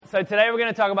So today we're going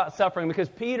to talk about suffering because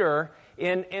Peter,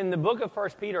 in the book of 1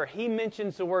 Peter, he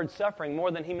mentions the word suffering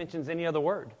more than he mentions any other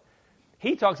word.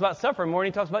 He talks about suffering more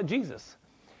than he talks about Jesus.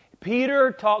 Peter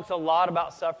talks a lot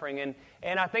about suffering, and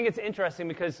I think it's interesting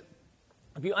because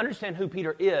if you understand who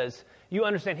Peter is, you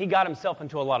understand he got himself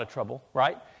into a lot of trouble,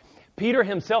 right? Peter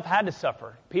himself had to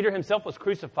suffer. Peter himself was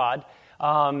crucified.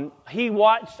 He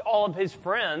watched all of his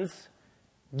friends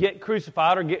get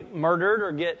crucified or get murdered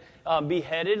or get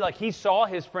beheaded. Like he saw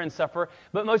his friends suffer,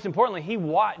 but most importantly, he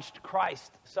watched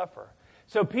Christ suffer.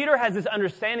 So Peter has this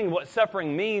understanding of what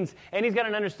suffering means, and he's got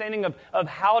an understanding of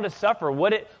how to suffer,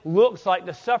 what it looks like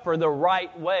to suffer the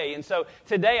right way. And so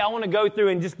today I want to go through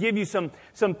and just give you some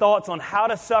thoughts on how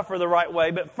to suffer the right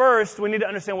way. But first, we need to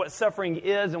understand what suffering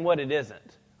is and what it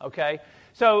isn't. Okay?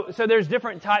 So there's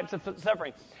different types of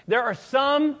suffering. There are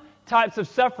some types of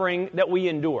suffering that we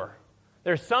endure.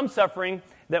 There's some suffering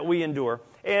that we endure.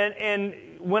 And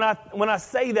when I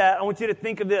say that, I want you to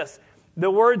think of this. The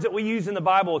words that we use in the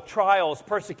Bible, trials,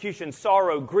 persecution,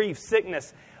 sorrow, grief,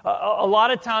 sickness. A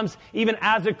lot of times, even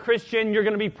as a Christian, you're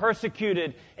going to be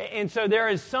persecuted. And so there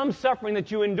is some suffering that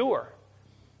you endure.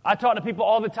 I talk to people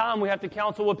all the time. We have to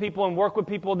counsel with people and work with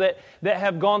people that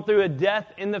have gone through a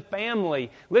death in the family.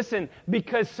 Listen,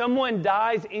 because someone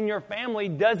dies in your family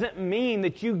doesn't mean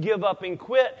that you give up and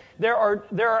quit. There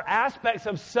are aspects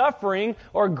of suffering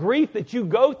or grief that you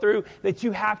go through that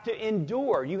you have to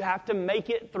endure. You have to make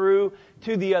it through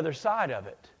to the other side of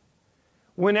it.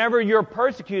 Whenever you're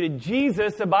persecuted,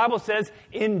 Jesus, the Bible says,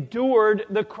 endured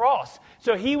the cross.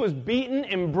 So he was beaten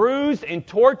and bruised and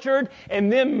tortured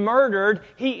and then murdered.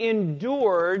 He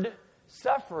endured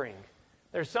suffering.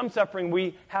 There's some suffering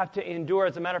we have to endure.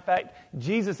 As a matter of fact,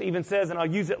 Jesus even says, and I'll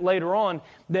use it later on,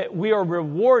 that we are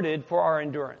rewarded for our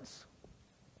endurance.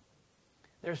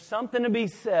 There's something to be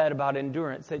said about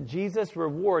endurance that Jesus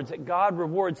rewards, that God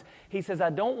rewards. He says, I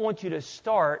don't want you to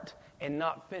start and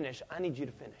not finish. I need you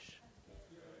to finish.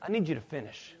 I need you to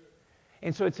finish.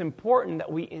 And so it's important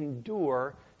that we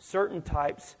endure certain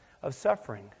types of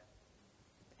suffering.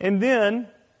 And then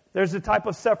there's the type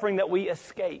of suffering that we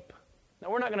escape.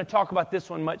 Now, we're not going to talk about this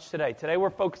one much today. Today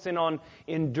we're focusing on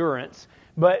endurance.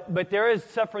 But there is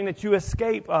suffering that you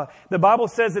escape. The Bible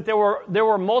says that there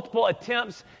were multiple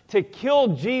attempts to kill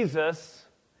Jesus,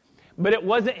 but it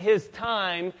wasn't his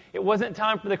time. It wasn't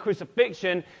time for the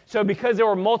crucifixion. So because there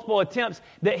were multiple attempts,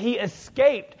 that he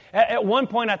escaped. At one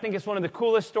point, I think it's one of the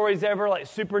coolest stories ever, like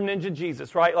Super Ninja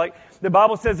Jesus, right? Like the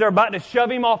Bible says they're about to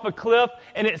shove him off a cliff,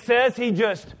 and it says he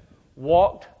just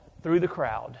walked through the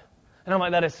crowd. And I'm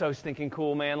like, that is so stinking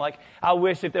cool, man. Like, I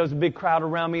wish if there was a big crowd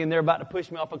around me and they're about to push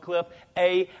me off a cliff,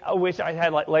 A, I wish I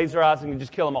had like laser eyes and could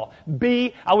just kill them all.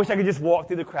 B, I wish I could just walk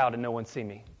through the crowd and no one see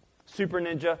me. Super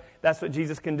ninja, that's what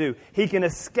Jesus can do. He can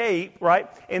escape, right?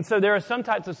 And so there are some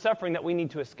types of suffering that we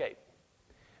need to escape.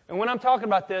 And when I'm talking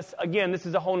about this, again, this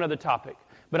is a whole other topic.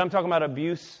 But I'm talking about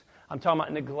abuse. I'm talking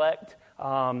about neglect.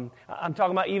 I'm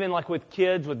talking about even like with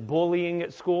kids, with bullying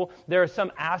at school. There are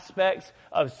some aspects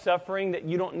of suffering that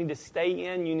you don't need to stay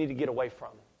in, you need to get away from.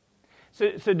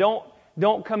 So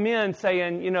don't come in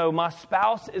saying, you know, my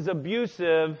spouse is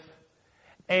abusive,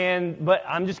 but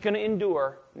I'm just going to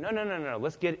endure. No.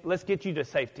 Let's get you to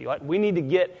safety. Like we need to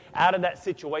get out of that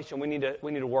situation. We need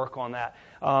to work on that.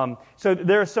 So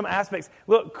there are some aspects.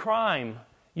 Look, crime.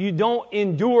 You don't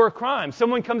endure crime.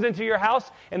 Someone comes into your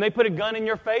house and they put a gun in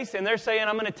your face and they're saying,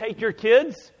 I'm going to take your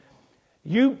kids.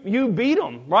 You beat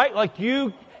them, right? Like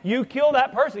you kill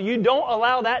that person. You don't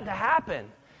allow that to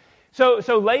happen. So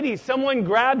ladies, someone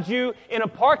grabs you in a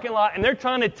parking lot and they're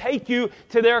trying to take you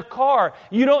to their car.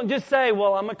 You don't just say,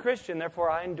 well, I'm a Christian, therefore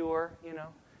I endure, you know.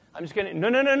 I'm just going to,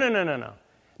 no.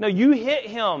 No, you hit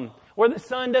him where the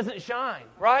sun doesn't shine,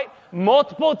 right?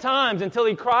 Multiple times until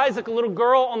he cries like a little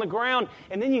girl on the ground,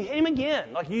 and then you hit him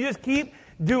again. Like you just keep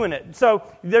doing it. So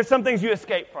there's some things you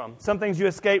escape from. Some things you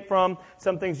escape from.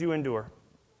 Some things you endure.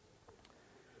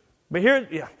 But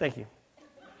thank you.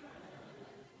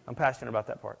 I'm passionate about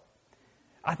that part.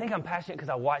 I think I'm passionate because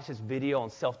I watched this video on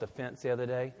self-defense the other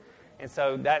day. And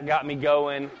so that got me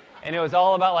going. And it was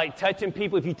all about like touching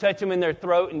people. If you touch them in their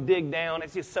throat and dig down,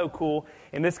 it's just so cool.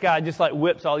 And this guy just like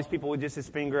whips all these people with just his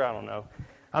finger. I don't know.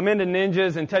 I'm into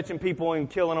ninjas and touching people and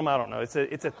killing them. I don't know. It's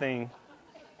a thing.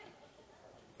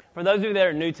 For those of you that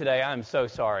are new today, I'm so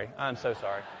sorry. I'm so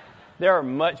sorry. There are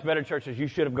much better churches you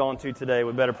should have gone to today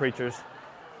with better preachers.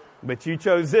 But you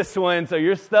chose this one, so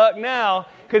you're stuck now.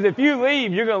 Because if you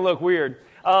leave, you're going to look weird.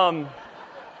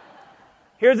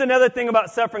 Here's another thing about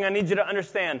suffering I need you to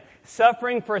understand.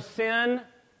 Suffering for sin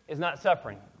is not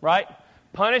suffering, right?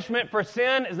 Punishment for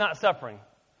sin is not suffering.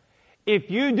 If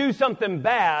you do something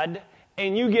bad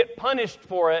and you get punished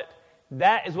for it,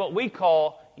 that is what we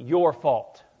call your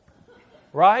fault.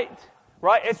 Right?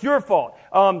 Right? It's your fault.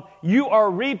 You are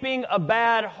reaping a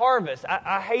bad harvest.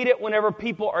 I hate it whenever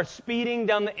people are speeding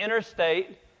down the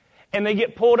interstate and they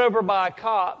get pulled over by a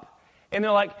cop and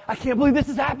they're like, I can't believe this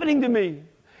is happening to me.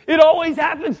 It always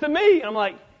happens to me. And I'm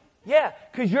like, yeah,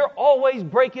 because you're always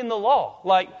breaking the law.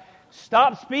 Like,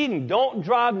 stop speeding. Don't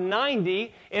drive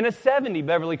 90 in a 70,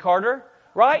 Beverly Carter.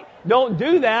 Right? Don't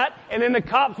do that, and then the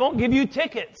cops won't give you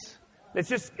tickets. It's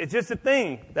just a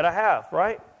thing that I have,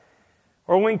 right?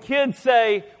 Or when kids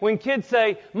say,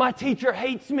 my teacher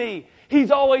hates me.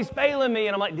 He's always failing me.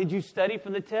 And I'm like, did you study for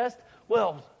the test?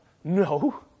 Well,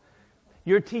 no.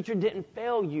 Your teacher didn't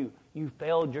fail you. You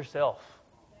failed yourself.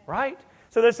 Right?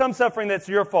 So there's some suffering that's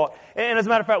your fault. And as a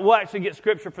matter of fact, we'll actually get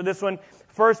scripture for this one.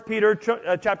 1 Peter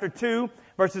chapter 2,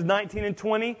 verses 19 and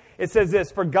 20. It says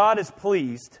this, for God is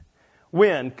pleased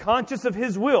when, conscious of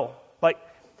His will, like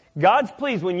God's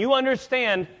pleased when you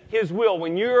understand His will,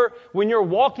 when you're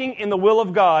walking in the will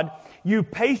of God, you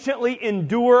patiently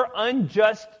endure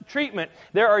unjust treatment.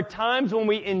 There are times when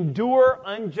we endure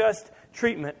unjust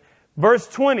treatment. Verse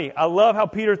 20, I love how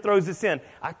Peter throws this in.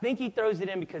 I think he throws it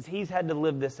in because he's had to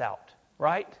live this out,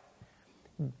 right?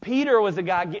 Peter was a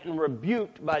guy getting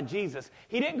rebuked by Jesus.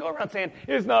 He didn't go around saying,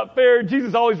 it's not fair,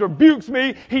 Jesus always rebukes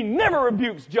me. He never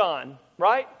rebukes John,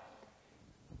 right?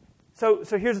 So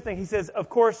here's the thing. He says, of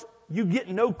course, you get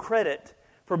no credit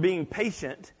for being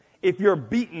patient if you're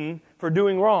beaten for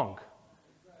doing wrong.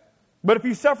 But if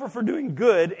you suffer for doing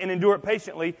good and endure it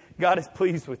patiently, God is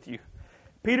pleased with you.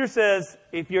 Peter says,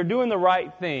 if you're doing the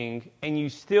right thing and you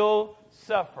still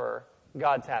suffer,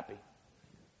 God's happy.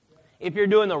 If you're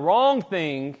doing the wrong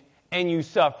thing and you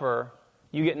suffer,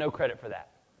 you get no credit for that.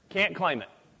 Can't claim it,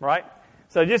 right?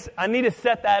 So I need to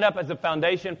set that up as a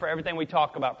foundation for everything we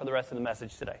talk about for the rest of the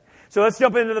message today. So let's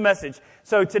jump into the message.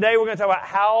 So today we're going to talk about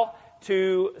how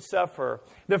to suffer.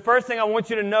 The first thing I want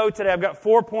you to know today, I've got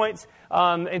 4 points.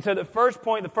 And so the first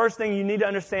point, the first thing you need to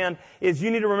understand is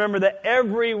you need to remember that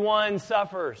everyone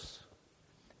suffers.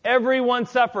 Everyone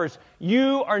suffers.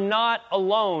 You are not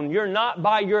alone. You're not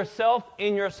by yourself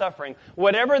in your suffering.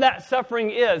 Whatever that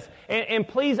suffering is, and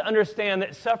please understand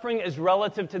that suffering is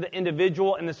relative to the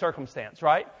individual and the circumstance,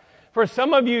 right? For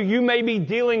some of you, you may be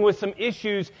dealing with some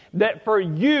issues that for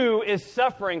you is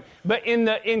suffering, but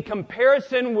in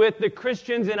comparison with the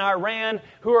Christians in Iran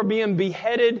who are being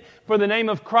beheaded for the name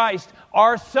of Christ,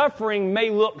 our suffering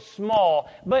may look small,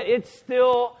 but it's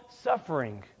still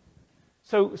suffering.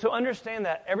 So understand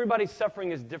that everybody's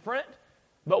suffering is different,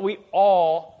 but we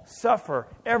all suffer.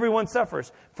 Everyone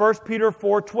suffers. 1 Peter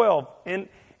 4:12.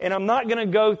 And I'm not going to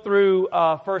go through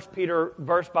 1 Peter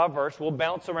verse by verse. We'll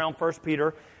bounce around 1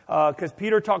 Peter because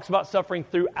Peter talks about suffering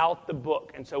throughout the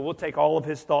book. And so we'll take all of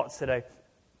his thoughts today.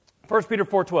 1 Peter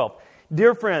 4:12.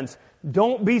 Dear friends,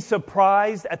 don't be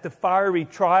surprised at the fiery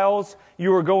trials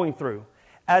you are going through,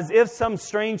 as if some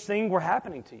strange thing were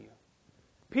happening to you.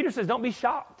 Peter says, don't be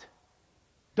shocked.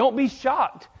 Don't be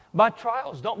shocked by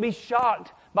trials. Don't be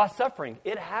shocked by suffering.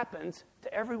 It happens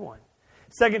to everyone.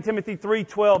 2 Timothy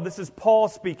 3:12, this is Paul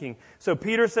speaking. So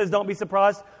Peter says, don't be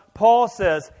surprised. Paul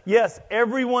says, yes,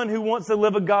 everyone who wants to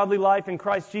live a godly life in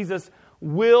Christ Jesus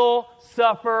will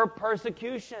suffer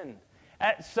persecution.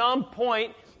 At some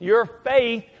point, your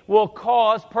faith will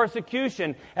cause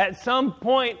persecution. At some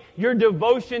point, your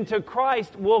devotion to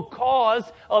Christ will cause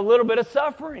a little bit of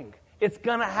suffering. It's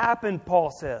going to happen,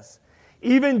 Paul says.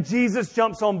 Even Jesus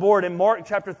jumps on board in Mark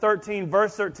chapter 13,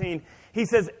 verse 13. He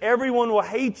says, everyone will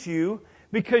hate you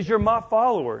because you're my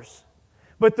followers.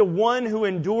 But the one who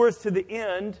endures to the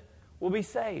end will be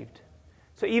saved.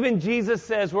 So even Jesus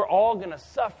says we're all going to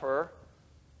suffer,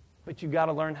 but you got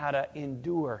to learn how to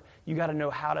endure. You got to know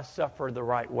how to suffer the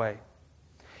right way.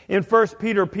 In 1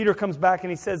 Peter, Peter comes back and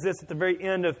he says this at the very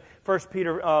end of 1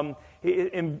 Peter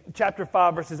in chapter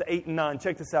 5, verses 8 and 9.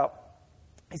 Check this out.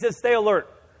 He says, stay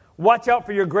alert. Watch out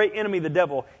for your great enemy, the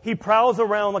devil. He prowls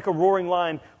around like a roaring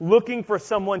lion, looking for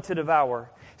someone to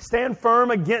devour. Stand firm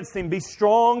against him. Be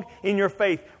strong in your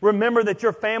faith. Remember that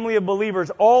your family of believers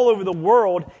all over the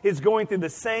world is going through the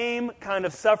same kind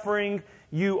of suffering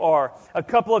you are. A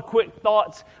couple of quick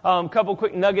thoughts, a couple of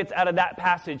quick nuggets out of that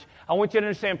passage. I want you to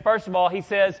understand, first of all, he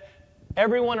says,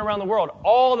 everyone around the world,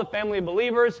 all the family of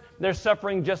believers, they're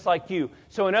suffering just like you.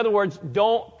 So in other words,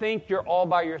 don't think you're all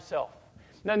by yourself.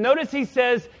 Now notice he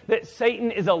says that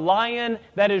Satan is a lion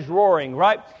that is roaring,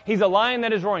 right? He's a lion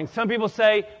that is roaring. Some people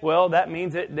say, well, that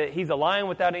means that he's a lion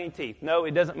without any teeth. No,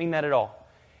 it doesn't mean that at all.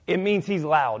 It means he's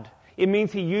loud. It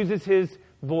means he uses his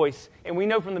voice. And we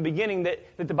know from the beginning that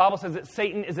the Bible says that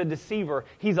Satan is a deceiver.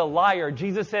 He's a liar.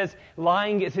 Jesus says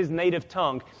lying is his native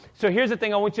tongue. So here's the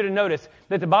thing I want you to notice,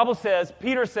 that the Bible says,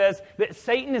 Peter says, that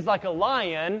Satan is like a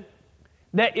lion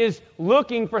that is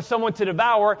looking for someone to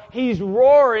devour. He's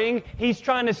roaring. He's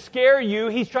trying to scare you.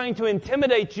 He's trying to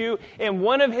intimidate you. And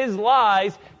one of his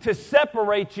lies to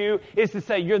separate you is to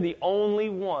say, you're the only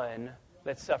one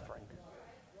that's suffering.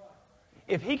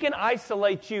 If he can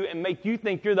isolate you and make you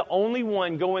think you're the only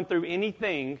one going through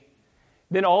anything,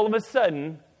 then all of a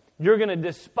sudden, you're going to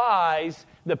despise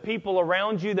the people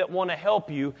around you that want to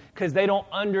help you because they don't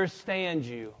understand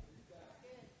you.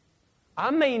 I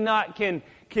may not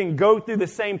can go through the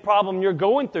same problem you're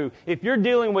going through. If you're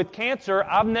dealing with cancer,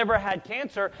 I've never had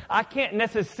cancer. I can't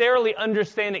necessarily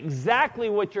understand exactly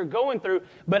what you're going through,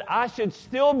 but I should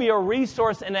still be a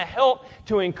resource and a help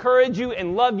to encourage you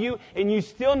and love you, and you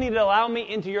still need to allow me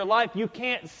into your life. You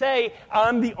can't say,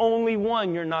 I'm the only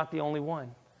one. You're not the only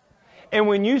one. And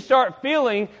when you start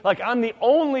feeling like I'm the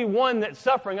only one that's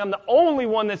suffering, I'm the only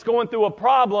one that's going through a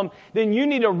problem, then you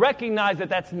need to recognize that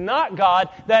that's not God,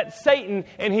 that's Satan,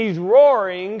 and he's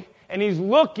roaring and he's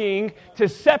looking to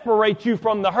separate you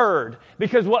from the herd.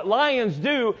 Because what lions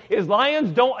do is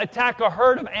lions don't attack a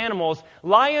herd of animals.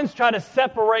 Lions try to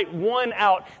separate one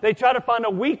out. They try to find a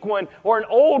weak one or an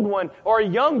old one or a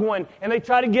young one, and they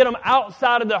try to get them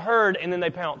outside of the herd, and then they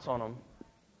pounce on them.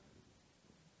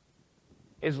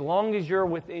 As long as you're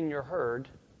within your herd,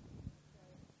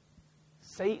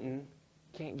 Satan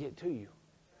can't get to you.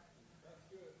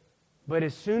 But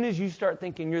as soon as you start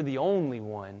thinking you're the only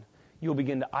one, you'll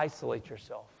begin to isolate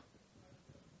yourself.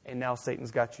 And now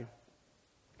Satan's got you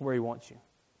where he wants you.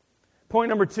 Point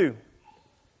number 2.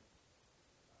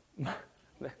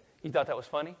 You thought that was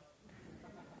funny?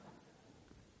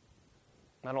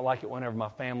 I don't like it whenever my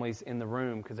family's in the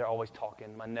room because they're always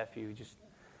talking. My nephew just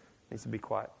needs to be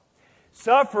quiet.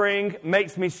 Suffering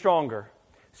makes me stronger.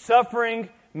 Suffering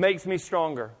makes me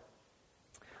stronger.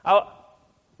 I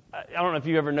don't know if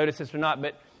you ever noticed this or not,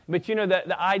 but you know that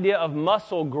the idea of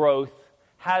muscle growth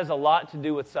has a lot to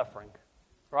do with suffering,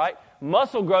 right?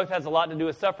 Muscle growth has a lot to do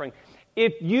with suffering.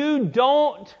 If you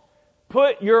don't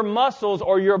put your muscles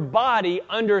or your body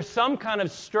under some kind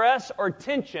of stress or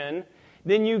tension,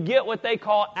 then you get what they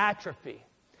call atrophy.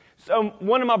 So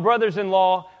one of my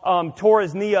brothers-in-law tore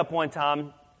his knee up one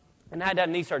time, and I had to have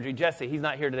knee surgery. Jesse, he's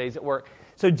not here today, he's at work.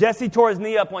 So Jesse tore his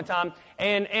knee up one time,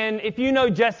 and if you know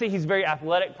Jesse, he's a very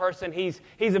athletic person. He's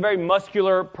a very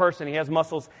muscular person. He has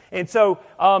muscles. And so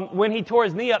when he tore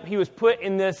his knee up, he was put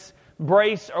in this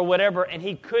brace or whatever, and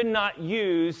he could not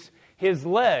use his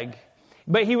leg.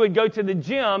 But he would go to the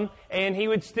gym, and he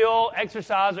would still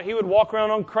exercise, or he would walk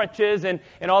around on crutches and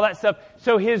all that stuff.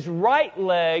 So his right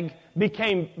leg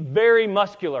became very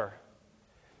muscular.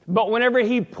 But whenever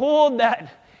he pulled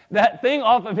that thing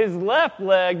off of his left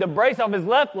leg, the brace off his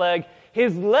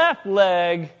left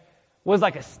leg was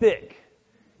like a stick.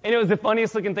 And it was the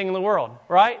funniest looking thing in the world,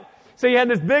 right? So you had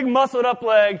this big muscled up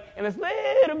leg and this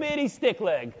little bitty stick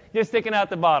leg just sticking out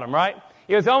the bottom, right?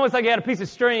 It was almost like he had a piece of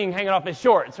string hanging off his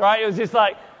shorts, right? It was just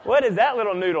like, what is that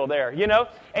little noodle there, you know?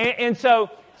 And so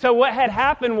what had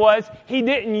happened was he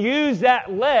didn't use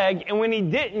that leg, and when he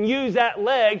didn't use that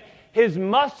leg, his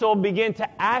muscle began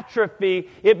to atrophy,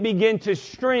 it began to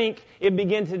shrink, it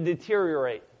began to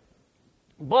deteriorate.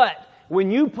 But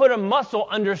when you put a muscle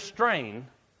under strain,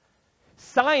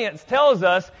 science tells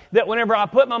us that whenever I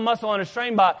put my muscle under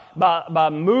strain by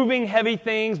moving heavy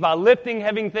things, by lifting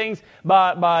heavy things,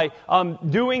 by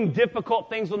doing difficult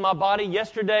things with my body.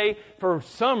 Yesterday, for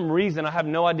some reason, I have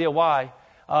no idea why,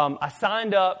 I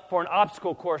signed up for an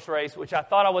obstacle course race, which I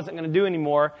thought I wasn't going to do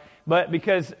anymore. But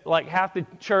because like half the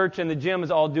church and the gym is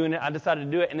all doing it, I decided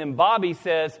to do it. And then Bobby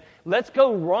says, let's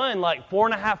go run like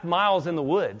 4.5 miles in the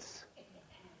woods.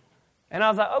 And I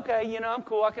was like, okay, I'm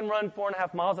cool. I can run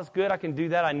 4.5 miles. That's good. I can do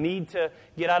that. I need to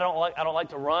get out. I don't like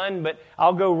to run, but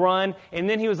I'll go run. And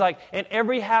then he was like, and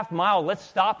every half mile, let's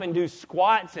stop and do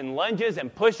squats and lunges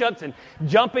and push-ups and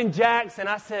jumping jacks. And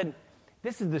I said,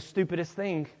 this is the stupidest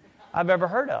thing I've ever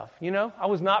heard of. I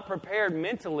was not prepared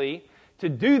mentally to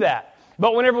do that.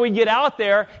 But whenever we get out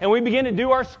there and we begin to do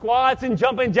our squats and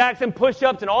jumping jacks and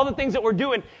push-ups and all the things that we're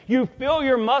doing, you feel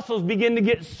your muscles begin to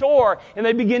get sore and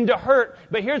they begin to hurt.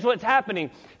 But here's what's happening.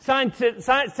 Science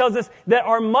tells us that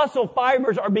our muscle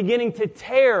fibers are beginning to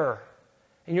tear.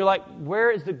 And you're like, where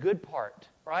is the good part,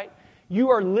 right? You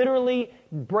are literally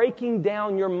breaking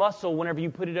down your muscle whenever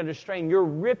you put it under strain. You're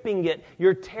ripping it.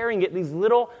 You're tearing it. These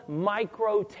little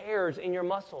micro tears in your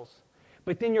muscles.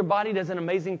 But then your body does an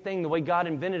amazing thing. The way God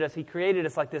invented us, He created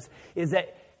us like this, is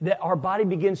that our body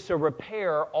begins to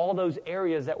repair all those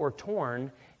areas that were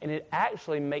torn, and it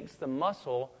actually makes the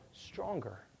muscle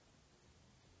stronger.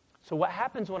 So what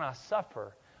happens when I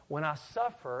suffer? When I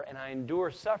suffer and I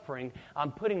endure suffering,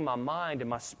 I'm putting my mind and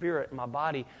my spirit and my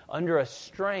body under a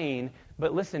strain.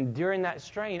 But listen, during that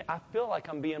strain, I feel like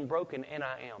I'm being broken, and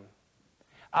I am.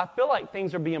 I feel like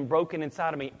things are being broken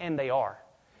inside of me, and they are.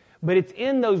 But it's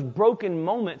in those broken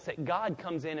moments that God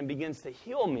comes in and begins to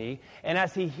heal me. And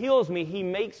as He heals me, He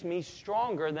makes me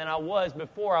stronger than I was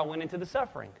before I went into the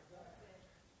suffering.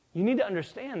 You need to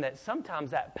understand that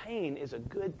sometimes that pain is a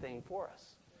good thing for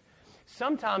us.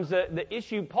 Sometimes the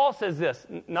issue, Paul says this,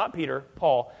 not Peter,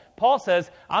 Paul. Paul says,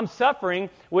 I'm suffering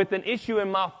with an issue in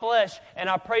my flesh, and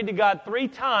I prayed to God 3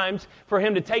 times for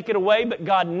Him to take it away, but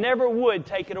God never would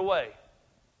take it away.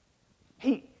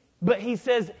 But he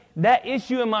says, that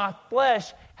issue in my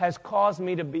flesh has caused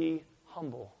me to be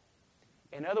humble.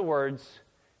 In other words,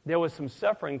 there was some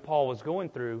suffering Paul was going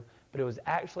through, but it was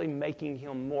actually making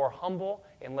him more humble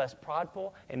and less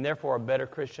prideful, and therefore a better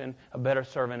Christian, a better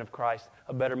servant of Christ,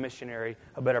 a better missionary,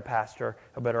 a better pastor,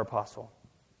 a better apostle.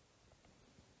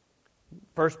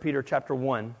 1 Peter chapter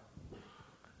 1,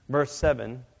 verse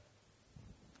 7.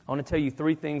 I want to tell you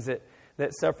 3 things that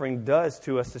suffering does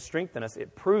to us to strengthen us.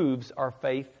 It proves our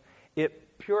faith,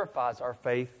 it purifies our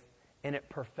faith, and it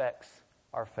perfects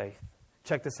our faith.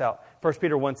 Check this out. 1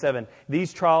 Peter 1:7.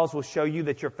 These trials will show you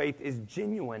that your faith is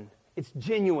genuine. It's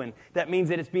genuine. That means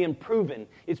that it's being proven.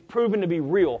 It's proven to be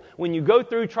real. When you go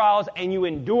through trials and you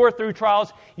endure through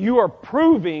trials, you are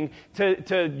proving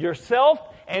to yourself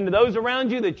and to those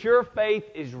around you that your faith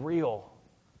is real.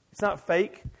 It's not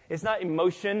fake. It's not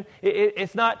emotion.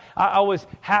 It's not, I was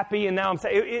happy and now I'm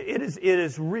sad. It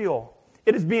is real.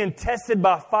 It is being tested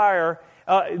by fire.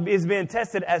 It is being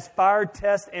tested as fire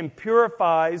tests and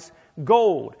purifies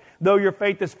gold, though your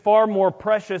faith is far more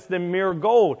precious than mere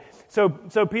gold. So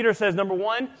Peter says, number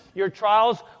 1, your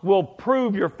trials will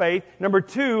prove your faith. Number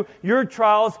 2, your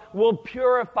trials will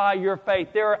purify your faith.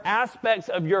 There are aspects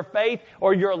of your faith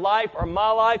or your life or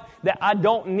my life that I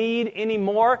don't need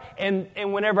anymore. And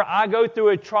whenever I go through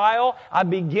a trial, I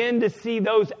begin to see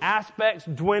those aspects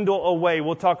dwindle away.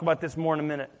 We'll talk about this more in a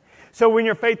minute. So when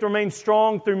your faith remains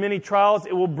strong through many trials,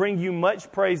 it will bring you much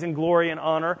praise and glory and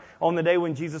honor on the day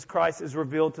when Jesus Christ is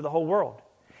revealed to the whole world.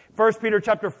 1 Peter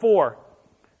chapter 4,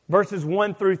 verses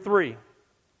 1 through 3.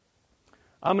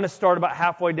 I'm going to start about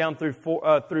halfway down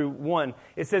through 1.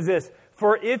 It says this,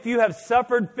 for if you have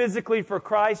suffered physically for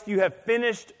Christ, you have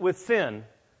finished with sin.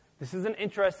 This is an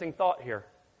interesting thought here.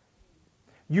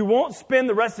 You won't spend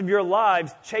the rest of your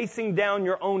lives chasing down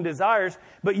your own desires,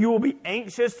 but you will be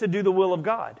anxious to do the will of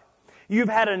God. You've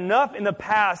had enough in the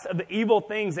past of the evil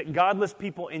things that godless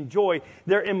people enjoy,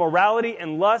 their immorality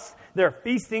and lust, their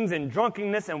feastings and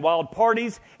drunkenness and wild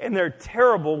parties, and their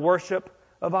terrible worship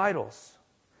of idols.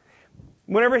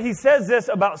 Whenever he says this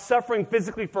about suffering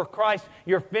physically for Christ,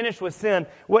 you're finished with sin,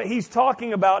 what he's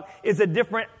talking about is a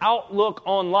different outlook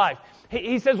on life.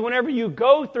 He says whenever you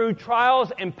go through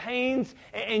trials and pains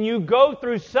and you go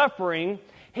through suffering,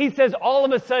 he says all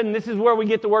of a sudden, this is where we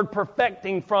get the word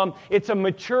perfecting from. It's a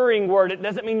maturing word. It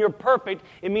doesn't mean you're perfect.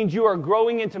 It means you are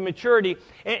growing into maturity.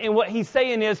 And what he's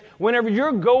saying is, whenever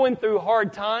you're going through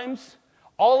hard times,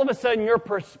 all of a sudden your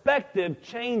perspective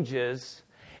changes.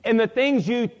 And the things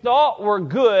you thought were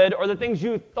good, or the things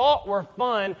you thought were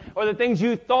fun, or the things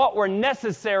you thought were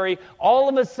necessary, all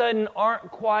of a sudden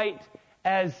aren't quite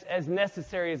as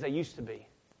necessary as they used to be.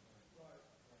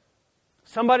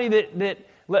 Somebody that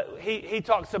he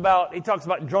talks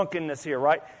about drunkenness here,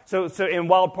 right? So in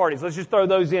wild parties, let's just throw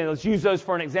those in. Let's use those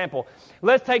for an example.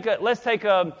 Let's take a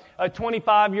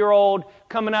 25-year-old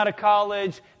coming out of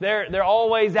college. They're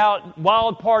always out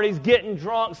wild parties, getting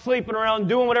drunk, sleeping around,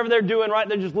 doing whatever they're doing, right?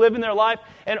 They're just living their life,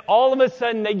 and all of a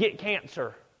sudden they get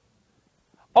cancer.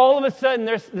 All of a sudden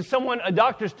there's someone, a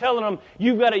doctor's telling them,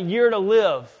 you've got a year to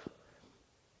live.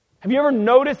 Have you ever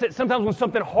noticed that sometimes when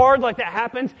something hard like that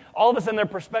happens, all of a sudden their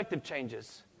perspective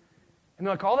changes? And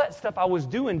they're like, all that stuff I was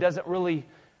doing doesn't really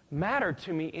matter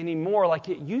to me anymore like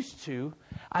it used to.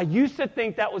 I used to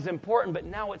think that was important, but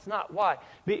now it's not. Why?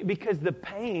 Because the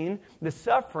pain, the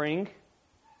suffering,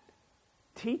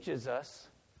 teaches us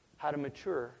how to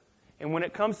mature. And when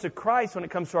it comes to Christ, when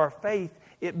it comes to our faith,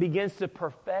 it begins to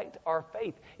perfect our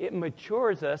faith. It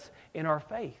matures us in our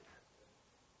faith.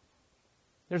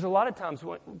 There's a lot of times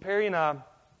when Perry and I,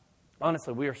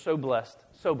 honestly, we are so blessed,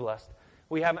 so blessed.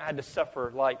 We haven't had to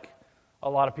suffer like a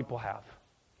lot of people have.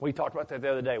 We talked about that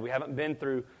the other day. We haven't been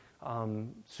through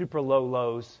super low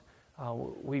lows.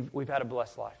 We've had a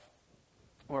blessed life.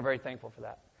 We're very thankful for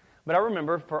that. But I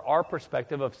remember, for our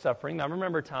perspective of suffering, I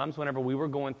remember times whenever we were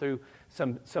going through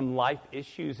some life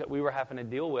issues that we were having to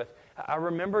deal with. I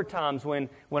remember times when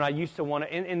I used to want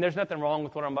to, and there's nothing wrong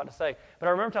with what I'm about to say, but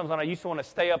I remember times when I used to want to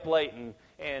stay up late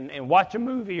and watch a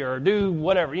movie or do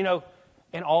whatever,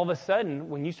 and all of a sudden,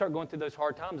 when you start going through those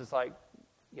hard times, it's like,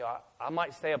 I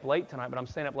might stay up late tonight, but I'm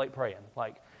staying up late praying.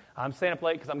 Like, I'm staying up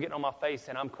late because I'm getting on my face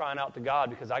and I'm crying out to God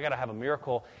because I got to have a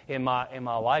miracle in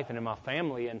my life and in my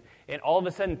family. And all of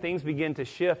a sudden, things begin to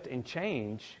shift and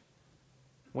change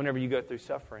whenever you go through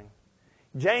suffering.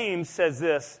 James says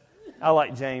this. I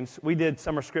like James. We did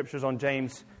summer scriptures on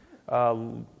James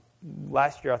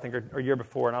last year, I think, or year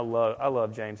before, and I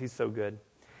love James. He's so good.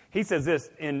 He says this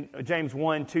in James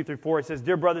 1, 2 through 4. It says,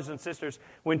 "Dear brothers and sisters,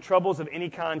 when troubles of any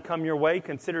kind come your way,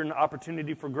 consider it an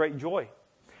opportunity for great joy.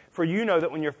 For you know that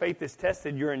when your faith is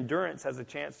tested, your endurance has a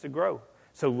chance to grow.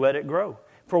 So let it grow.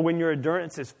 For when your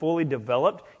endurance is fully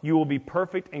developed, you will be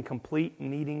perfect and complete,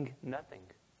 needing nothing."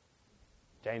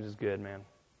 James is good, man.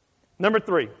 Number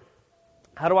 3,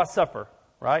 how do I suffer,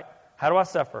 right? How do I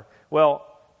suffer? Well,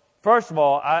 first of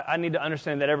all, I need to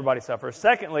understand that everybody suffers.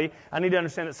 Secondly, I need to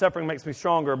understand that suffering makes me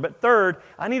stronger. But third,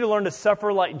 I need to learn to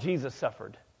suffer like Jesus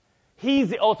suffered. He's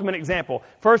the ultimate example.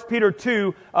 1 Peter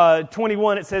 2,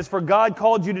 21, it says, "For God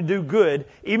called you to do good,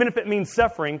 even if it means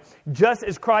suffering, just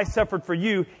as Christ suffered for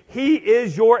you. He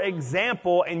is your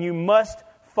example, and you must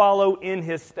follow in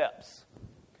His steps."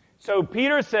 So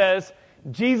Peter says,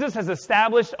 Jesus has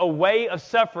established a way of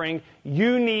suffering.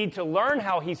 You need to learn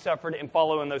how He suffered and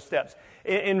follow in those steps.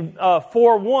 In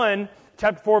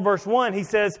chapter 4, verse 1, he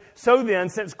says, "So then,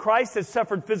 since Christ has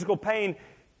suffered physical pain,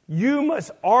 you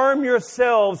must arm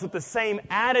yourselves with the same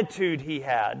attitude He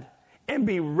had and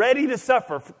be ready to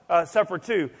suffer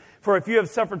too. For if you have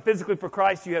suffered physically for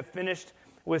Christ, you have finished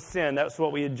with sin." That's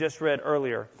what we had just read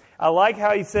earlier. I like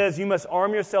how he says you must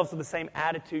arm yourselves with the same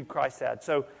attitude Christ had.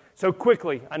 So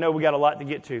quickly, I know we got a lot to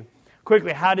get to.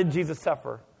 Quickly, how did Jesus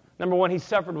suffer? Number 1, He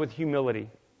suffered with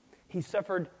humility. He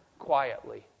suffered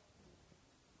quietly.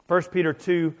 1 Peter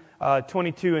 2,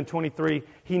 22 and 23,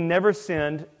 "He never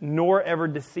sinned nor ever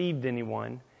deceived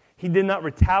anyone. He did not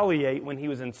retaliate when he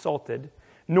was insulted,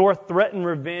 nor threaten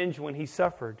revenge when he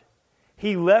suffered.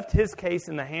 He left his case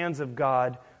in the hands of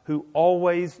God, who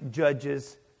always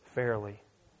judges fairly."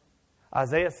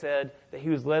 Isaiah said that he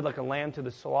was led like a lamb to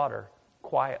the slaughter,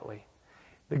 quietly.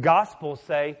 The Gospels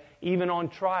say, even on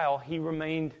trial, He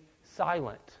remained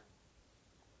silent.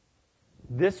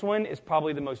 This one is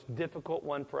probably the most difficult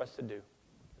one for us to do.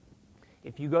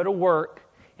 If you go to work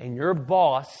and your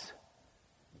boss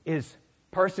is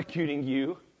persecuting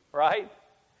you, right?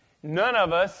 None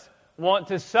of us want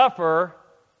to suffer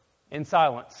in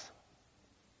silence.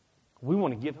 We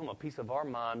want to give him a piece of our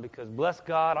mind because, bless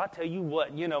God, I tell you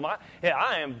what,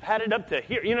 I am padded up to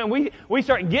here. We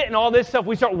start getting all this stuff.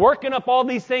 We start working up all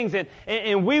these things,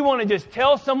 and we want to just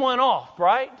tell someone off,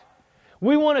 right?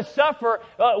 We want to suffer.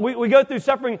 We go through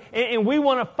suffering, and we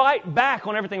want to fight back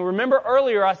on everything. Remember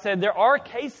earlier I said there are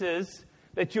cases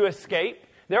that you escape.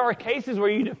 There are cases where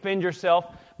you defend yourself.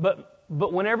 But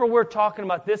whenever we're talking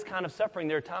about this kind of suffering,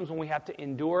 there are times when we have to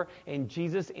endure, and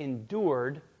Jesus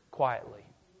endured quietly.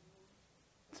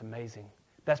 It's amazing.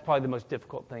 That's probably the most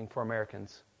difficult thing for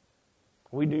Americans.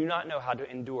 We do not know how to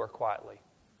endure quietly.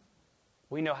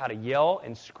 We know how to yell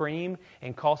and scream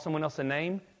and call someone else a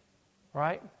name,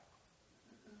 right?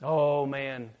 "Oh,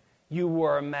 man, you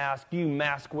wore a mask, you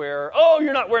mask wearer. Oh,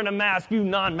 you're not wearing a mask, you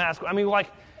non-mask." I mean,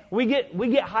 we get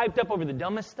hyped up over the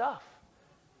dumbest stuff.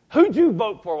 "Who'd you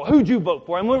vote for?" "Well, who'd you vote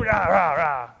for?" And we're rah, rah,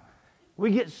 rah.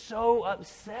 We get so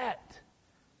upset.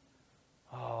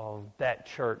 "Oh, that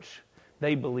church,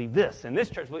 they believe this, and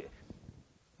this church believes..."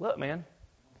 Look, man,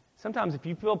 sometimes if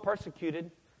you feel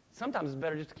persecuted, sometimes it's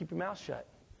better just to keep your mouth shut.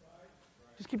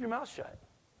 Just keep your mouth shut.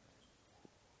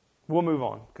 We'll move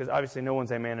on, because obviously no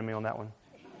one's amening me on that one.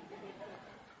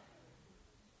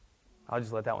 I'll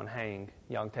just let that one hang.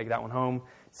 Y'all can take that one home,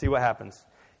 see what happens.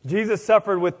 Jesus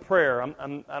suffered with prayer.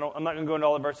 I'm not going to go into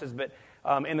all the verses, but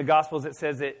in the Gospels it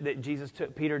says that Jesus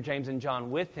took Peter, James, and John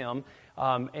with him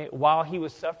while he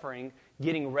was suffering,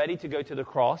 getting ready to go to the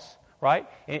cross, right?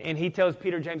 And he tells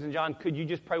Peter, James, and John, "Could you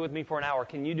just pray with me for an hour?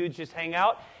 Can you dudes just hang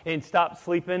out and stop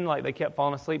sleeping?" Like they kept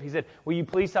falling asleep. He said, "Will you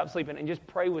please stop sleeping and just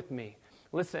pray with me?"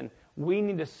 Listen, we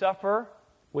need to suffer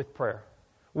with prayer.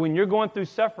 When you're going through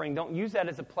suffering, don't use that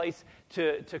as a place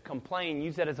to complain.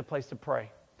 Use that as a place to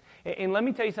pray. And let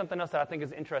me tell you something else that I think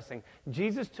is interesting.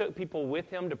 Jesus took people with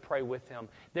Him to pray with Him.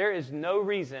 There is no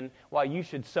reason why you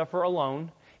should suffer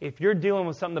alone, if you're dealing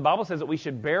with something, the Bible says that we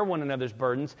should bear one another's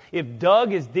burdens. If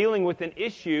Doug is dealing with an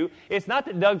issue, it's not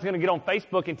that Doug's going to get on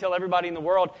Facebook and tell everybody in the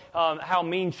world how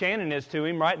mean Shannon is to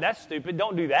him, right? That's stupid.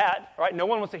 Don't do that, right? No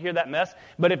one wants to hear that mess.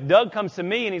 But if Doug comes to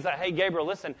me and he's like, hey, Gabriel,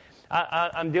 listen,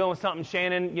 I'm dealing with something,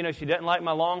 Shannon, she doesn't like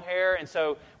my long hair, and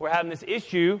so we're having this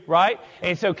issue, right?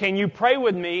 And so can you pray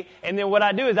with me? And then what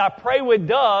I do is I pray with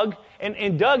Doug,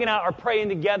 and Doug and I are praying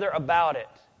together about it.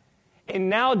 And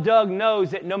now Doug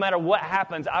knows that no matter what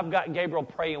happens, I've got Gabriel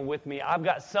praying with me. I've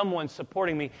got someone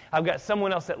supporting me. I've got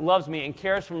someone else that loves me and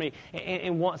cares for me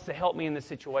and wants to help me in this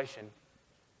situation.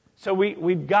 So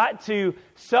we've got to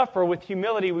suffer with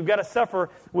humility. We've got to suffer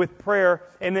with prayer.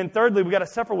 And then thirdly, we've got to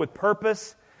suffer with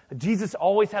purpose. Jesus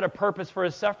always had a purpose for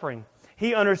his suffering.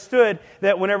 He understood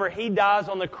that whenever he dies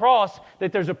on the cross,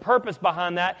 that there's a purpose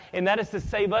behind that, and that is to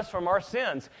save us from our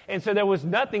sins. And so there was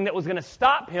nothing that was going to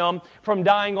stop him from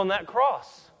dying on that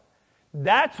cross.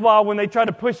 That's why when they tried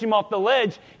to push him off the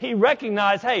ledge, he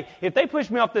recognized, hey, if they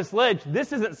push me off this ledge,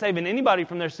 this isn't saving anybody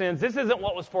from their sins. This isn't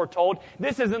what was foretold.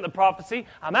 This isn't the prophecy.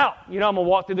 I'm out. I'm going to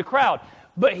walk through the crowd.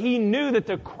 But he knew that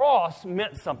the cross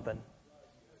meant something.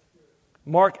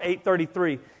 Mark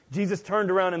 8:33, Jesus turned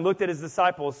around and looked at his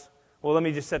disciples. Well, let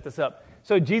me just set this up.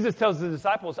 So Jesus tells the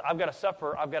disciples, I've got to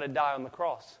suffer, I've got to die on the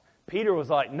cross. Peter was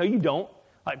like, no, you don't.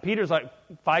 Like Peter's like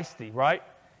feisty, right?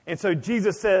 And so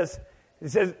Jesus says,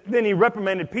 then he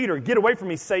reprimanded Peter, get away from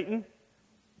me, Satan.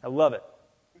 I love it.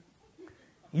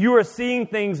 You are seeing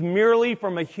things merely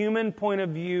from a human point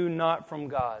of view, not from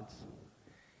God's.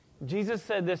 Jesus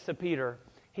said this to Peter.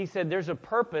 He said, there's a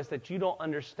purpose that you don't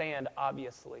understand,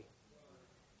 obviously.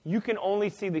 You can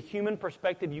only see the human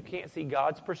perspective. You can't see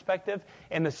God's perspective.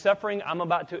 And the suffering I'm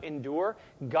about to endure,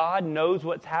 God knows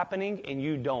what's happening and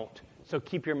you don't. So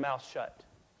keep your mouth shut.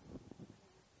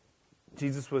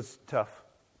 Jesus was tough.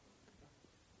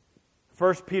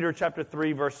 1 Peter chapter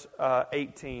 3, verse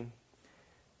 18.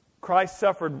 Christ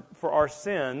suffered for our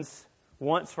sins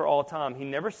once for all time. He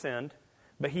never sinned,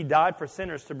 but he died for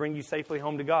sinners to bring you safely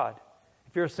home to God.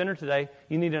 If you're a sinner today,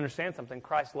 you need to understand something.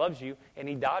 Christ loves you and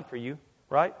he died for you.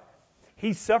 Right?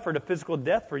 He suffered a physical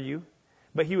death for you,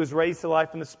 but he was raised to life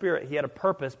in the Spirit. He had a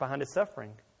purpose behind his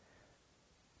suffering.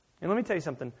 And let me tell you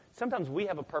something. Sometimes we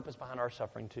have a purpose behind our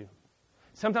suffering too.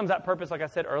 Sometimes that purpose, like I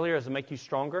said earlier, is to make you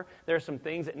stronger. There are some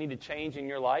things that need to change in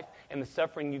your life and the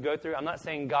suffering you go through. I'm not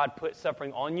saying God put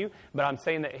suffering on you, but I'm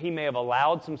saying that he may have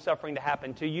allowed some suffering to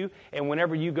happen to you. And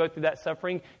whenever you go through that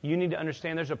suffering, you need to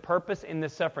understand there's a purpose in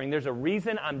this suffering. There's a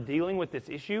reason I'm dealing with this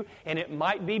issue, and it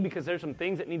might be because there's some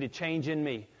things that need to change in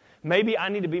me. Maybe I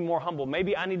need to be more humble.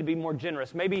 Maybe I need to be more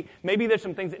generous. Maybe there's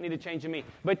some things that need to change in me.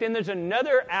 But then there's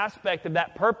another aspect of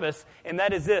that purpose, and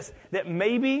that is this, that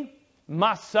maybe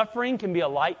my suffering can be a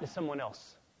light to someone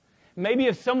else. Maybe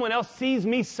if someone else sees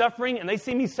me suffering and they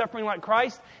see me suffering like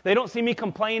Christ, they don't see me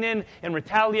complaining and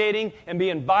retaliating and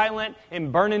being violent and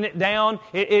burning it down.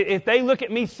 If they look at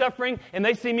me suffering and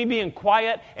they see me being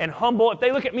quiet and humble, if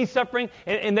they look at me suffering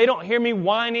and they don't hear me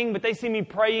whining, but they see me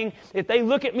praying, if they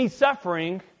look at me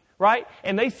suffering, right,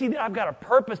 and they see that I've got a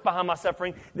purpose behind my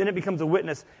suffering, then it becomes a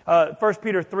witness. 1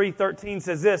 Peter 3:13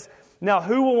 says this, now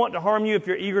who will want to harm you if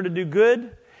you're eager to do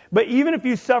good? But even if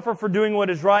you suffer for doing what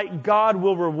is right, God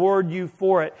will reward you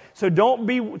for it. So don't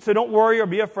worry or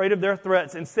be afraid of their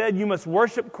threats. Instead, you must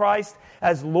worship Christ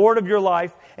as Lord of your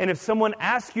life. And if someone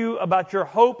asks you about your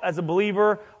hope as a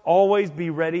believer, always be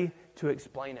ready to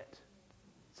explain it.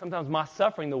 Sometimes my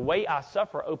suffering, the way I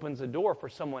suffer, opens a door for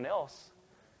someone else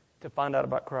to find out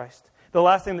about Christ. The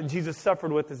last thing that Jesus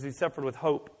suffered with is he suffered with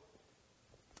hope.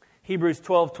 Hebrews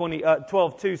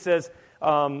 12:2 says,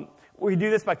 we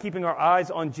do this by keeping our eyes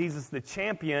on Jesus, the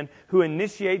champion, who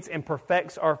initiates and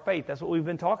perfects our faith. That's what we've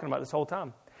been talking about this whole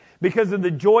time. Because of the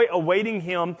joy awaiting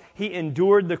him, he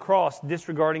endured the cross,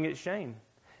 disregarding its shame.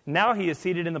 Now he is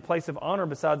seated in the place of honor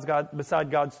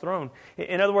beside God's throne.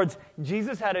 In other words,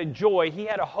 Jesus had a joy, he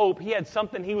had a hope, he had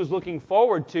something he was looking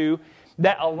forward to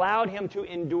that allowed him to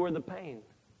endure the pain.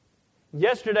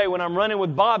 Yesterday when I'm running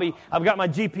with Bobby, I've got my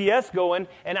GPS going,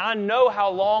 and I know how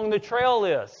long the trail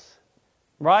is.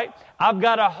 Right? I've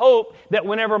got a hope that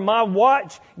whenever my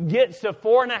watch gets to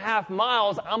 4.5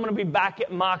 miles, I'm going to be back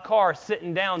at my car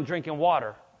sitting down drinking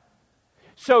water.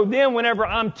 So then whenever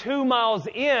I'm 2 miles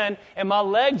in and my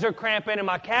legs are cramping and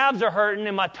my calves are hurting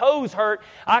and my toes hurt,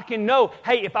 I can know,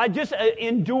 hey, if I just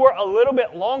endure a little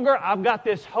bit longer, I've got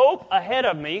this hope ahead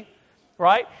of me.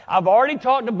 Right? I've already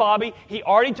talked to Bobby. He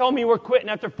already told me we're quitting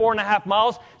after 4.5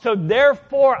 miles. So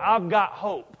therefore, I've got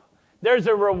hope. There's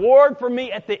a reward for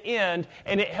me at the end,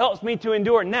 and it helps me to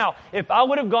endure. Now, if I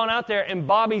would have gone out there and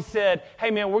Bobby said,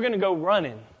 hey, man, we're going to go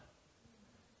running.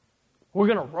 We're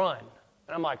going to run.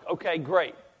 And I'm like, okay,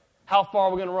 great. How far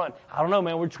are we going to run? I don't know,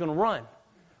 man. We're just going to run.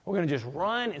 We're going to just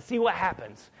run and see what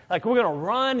happens. Like, we're going to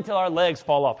run until our legs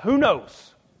fall off. Who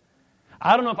knows?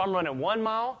 I don't know if I'm running 1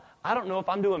 mile. I don't know if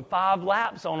I'm doing 5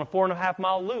 laps on a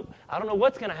 4.5-mile loop. I don't know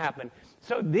what's going to happen.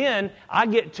 So then I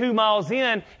get 2 miles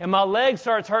in and my leg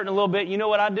starts hurting a little bit. You know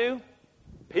what I do?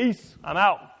 Peace. I'm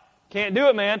out. Can't do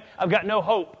it, man. I've got no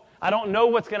hope. I don't know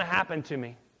what's going to happen to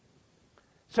me.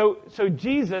 So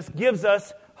Jesus gives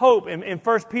us hope. In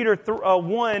 1 Peter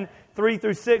 1, 3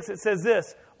 through 6, it says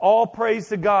this: all praise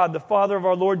to God, the Father of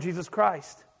our Lord Jesus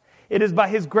Christ. It is by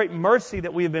His great mercy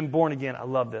that we have been born again. I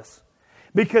love this.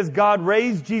 Because God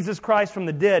raised Jesus Christ from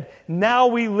the dead, now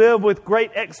we live with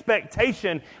great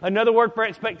expectation. Another word for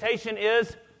expectation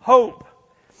is hope.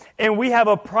 And we have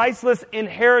a priceless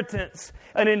inheritance,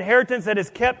 an inheritance that is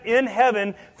kept in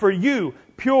heaven for you,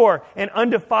 pure and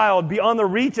undefiled, beyond the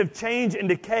reach of change and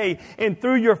decay. And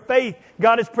through your faith,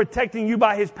 God is protecting you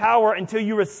by His power until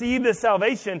you receive this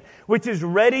salvation, which is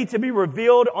ready to be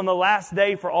revealed on the last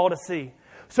day for all to see.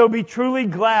 So be truly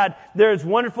glad. There is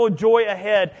wonderful joy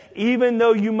ahead, even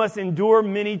though you must endure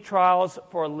many trials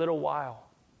for a little while.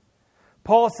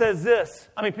 Peter says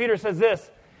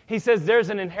this. He says there's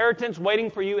an inheritance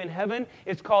waiting for you in heaven.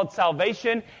 It's called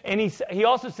salvation. And he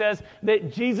also says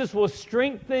that Jesus will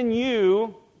strengthen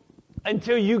you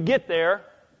until you get there.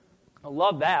 I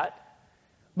love that.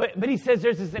 But he says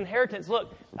there's this inheritance.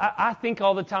 Look, I think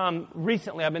all the time,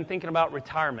 recently I've been thinking about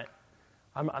retirement.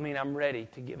 I'm ready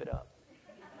to give it up.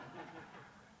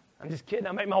 I'm just kidding.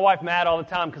 I make my wife mad all the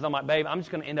time because I'm like, babe, I'm just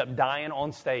going to end up dying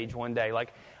on stage one day.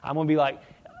 Like, I'm going to be like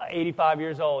 85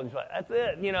 years old. And she's like, that's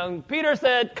it. You know, Peter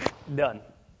said, done.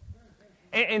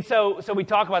 And so we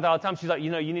talk about that all the time. She's like, you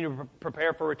need to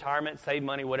prepare for retirement, save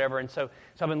money, whatever. And so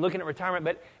I've been looking at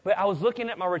retirement. But I was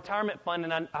looking at my retirement fund,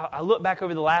 and I look back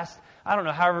over the last, I don't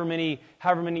know, however many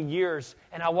years,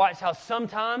 and I watched how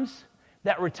sometimes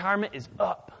that retirement is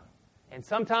up, and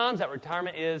sometimes that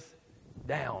retirement is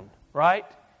down, right?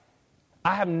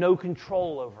 I have no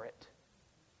control over it.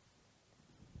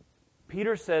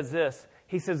 Peter says this.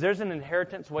 He says there's an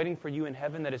inheritance waiting for you in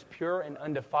heaven that is pure and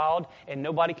undefiled, and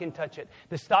nobody can touch it.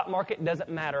 The stock market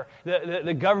doesn't matter.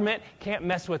 The government can't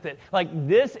mess with it. Like,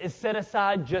 this is set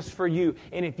aside just for you.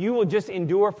 And if you will just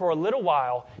endure for a little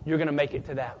while, you're going to make it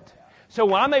to that. So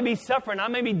when I may be suffering, I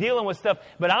may be dealing with stuff,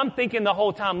 but I'm thinking the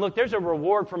whole time, look, there's a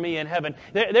reward for me in heaven.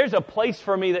 There's a place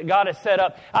for me that God has set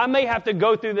up. I may have to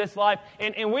go through this life,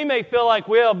 and we may feel like,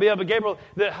 well, Gabriel,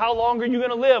 how long are you going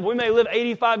to live? We may live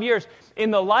 85 years.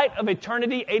 In the light of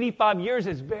eternity, 85 years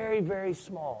is very, very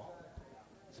small.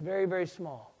 It's very, very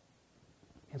small.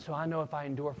 And so I know if I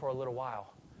endure for a little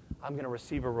while, I'm going to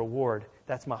receive a reward.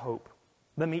 That's my hope.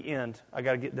 Let me end. I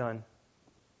got to get done.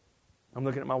 I'm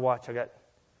looking at my watch. I got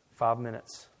 5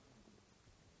 minutes.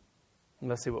 And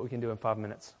let's see what we can do in 5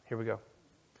 minutes. Here we go.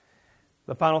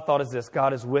 The final thought is this: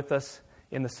 God is with us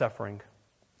in the suffering.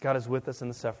 God is with us in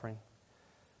the suffering.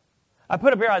 I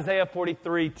put up here Isaiah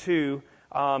 43:2.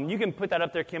 You can put that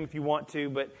up there, Kim, if you want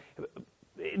to, but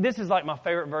this is like my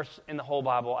favorite verse in the whole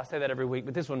Bible. I say that every week,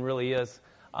 but this one really is.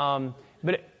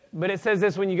 But it says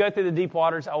this: when you go through the deep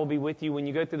waters, I will be with you. When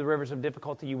you go through the rivers of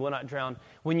difficulty, you will not drown.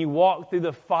 When you walk through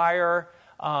the fire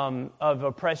of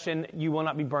oppression, you will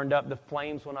not be burned up. The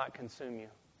flames will not consume you.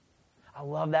 I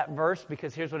love that verse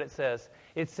because here's what it says.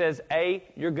 It says, A,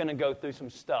 you're going to go through some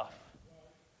stuff.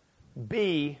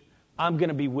 B, I'm going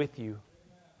to be with you.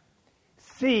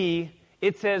 C,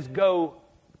 it says go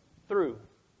through.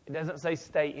 It doesn't say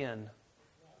stay in.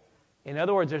 In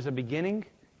other words, there's a beginning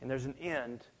and there's an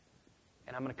end,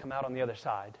 and I'm going to come out on the other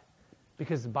side.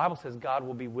 Because the Bible says God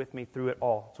will be with me through it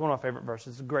all. It's one of my favorite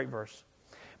verses. It's a great verse.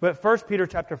 But 1 Peter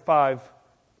chapter 5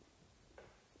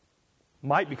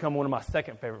 might become one of my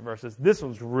second favorite verses. This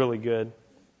one's really good.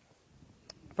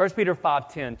 1 Peter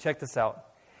 5:10, check this out.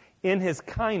 In His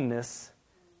kindness,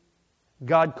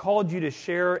 God called you to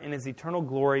share in His eternal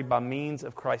glory by means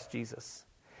of Christ Jesus.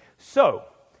 So,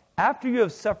 after you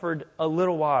have suffered a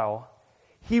little while,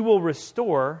 He will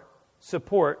restore,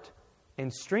 support,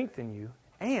 and strengthen you,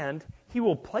 and He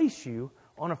will place you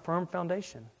on a firm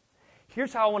foundation.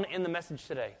 Here's how I want to end the message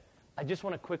today. I just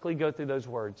want to quickly go through those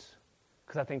words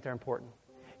because I think they're important.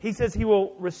 He says He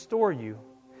will restore you.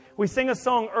 We sang a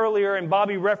song earlier, and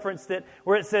Bobby referenced it,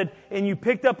 where it said, and you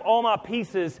picked up all my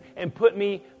pieces and put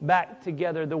me back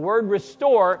together. The word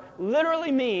restore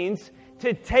literally means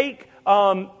to take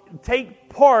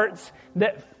parts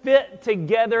that fit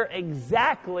together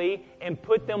exactly and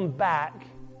put them back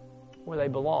where they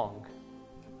belong.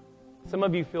 Some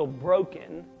of you feel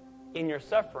broken in your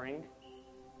suffering,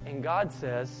 and God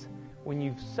says, when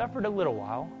you've suffered a little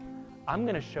while, I'm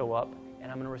going to show up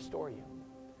and I'm going to restore you.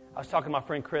 I was talking to my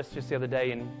friend Chris just the other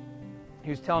day, and he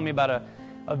was telling me about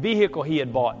a vehicle he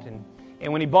had bought.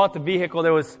 And when he bought the vehicle,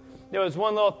 there was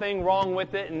one little thing wrong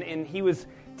with it, and he was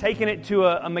taking it to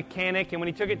a mechanic. And when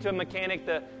he took it to a mechanic,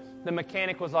 the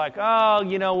mechanic was like, oh,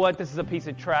 you know what, this is a piece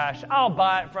of trash. I'll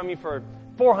buy it from you for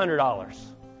 $400.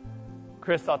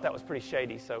 Chris thought that was pretty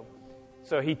shady, so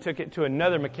he took it to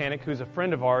another mechanic who's a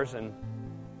friend of ours, and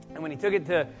when he took it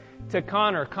to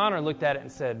Connor looked at it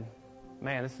and said,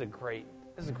 man, this is a great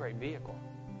vehicle.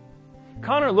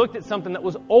 Connor looked at something that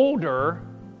was older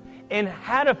and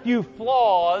had a few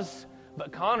flaws,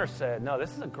 but Connor said, no,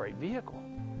 this is a great vehicle.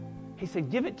 He said,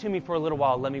 give it to me for a little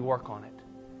while, let me work on it.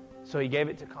 So he gave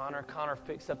it to Connor. Connor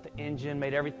fixed up the engine,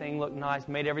 made everything look nice,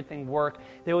 made everything work.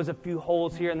 There was a few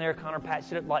holes here and there. Connor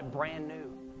patched it up like brand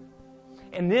new.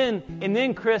 And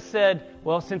then Chris said,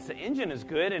 well, since the engine is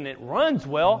good and it runs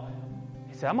well,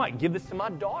 he said, I might give this to my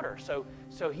daughter.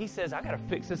 So he says, I got to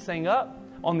fix this thing up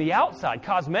on the outside,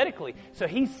 cosmetically. So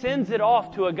he sends it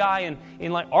off to a guy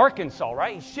in like Arkansas,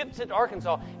 right? He ships it to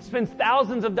Arkansas, spends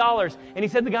thousands of dollars. And he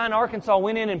said the guy in Arkansas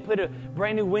went in and put a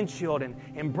brand new windshield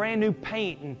and brand new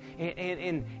paint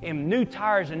and new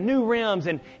tires and new rims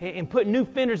and put new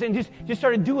fenders and just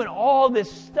started doing all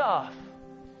this stuff,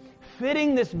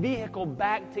 fitting this vehicle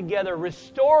back together,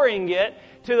 restoring it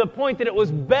to the point that it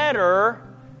was better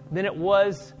than it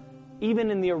was even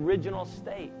in the original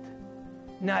state.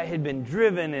 Now it had been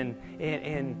driven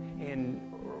and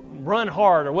run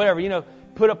hard or whatever,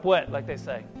 put up wet, like they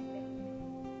say.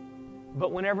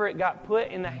 But whenever it got put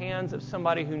in the hands of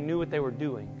somebody who knew what they were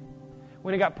doing,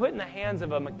 when it got put in the hands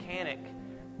of a mechanic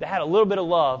that had a little bit of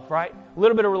love, right? A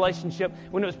little bit of relationship,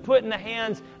 when it was put in the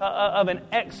hands of an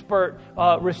expert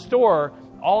restorer,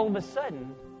 all of a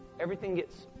sudden, everything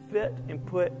gets fit and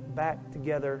put back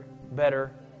together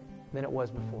better than it was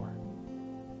before.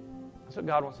 That's what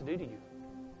God wants to do to you.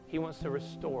 He wants to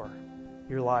restore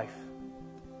your life.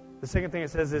 The second thing it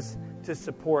says is to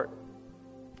support.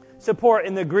 Support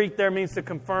in the Greek there means to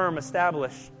confirm,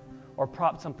 establish, or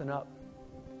prop something up.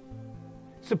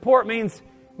 Support means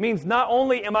not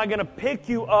only am I going to pick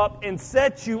you up and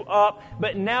set you up,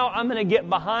 but now I'm going to get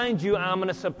behind you and I'm going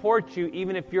to support you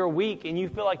even if you're weak and you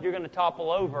feel like you're going to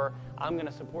topple over, I'm going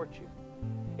to support you.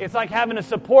 It's like having a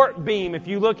support beam. If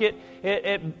you look at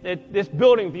this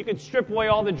building, if you could strip away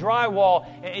all the drywall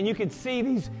and you could see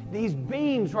these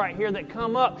beams right here that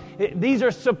come up, these are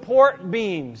support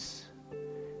beams.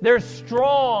 They're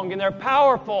strong and they're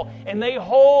powerful and they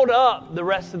hold up the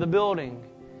rest of the building.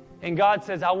 And God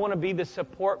says, I want to be the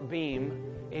support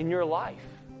beam in your life.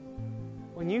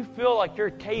 When you feel like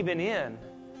you're caving in,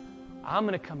 I'm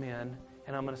going to come in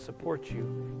and I'm going to support you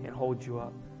and hold you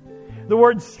up. The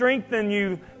word strengthen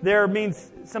you there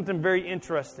means something very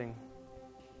interesting.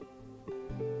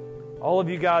 All of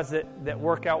you guys that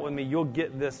work out with me, you'll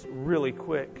get this really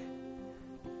quick.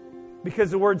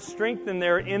 Because the word strengthen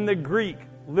there in the Greek,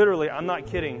 literally, I'm not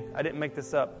kidding, I didn't make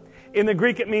this up. In the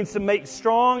Greek, it means to make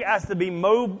strong as to be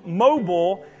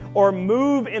mobile or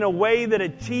move in a way that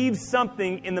achieves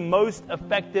something in the most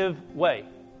effective way.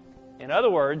 In other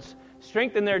words,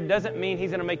 strengthen there doesn't mean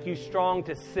He's going to make you strong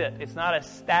to sit. It's not a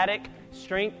static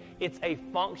strength. It's a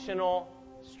functional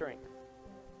strength.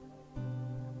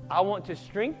 I want to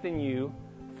strengthen you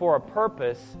for a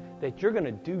purpose that you're going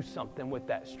to do something with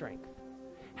that strength.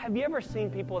 Have you ever seen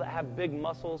people that have big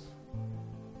muscles,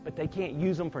 but they can't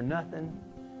use them for nothing?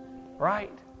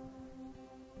 Right?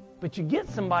 But you get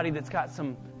somebody that's got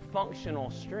some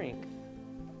functional strength.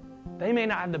 They may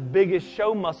not have the biggest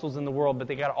show muscles in the world, but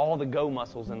they got all the go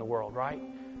muscles in the world, right?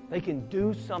 They can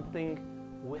do something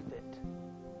with it.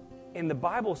 And the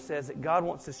Bible says that God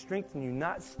wants to strengthen you,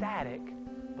 not static,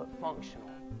 but functional.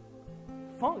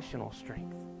 Functional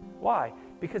strength. Why?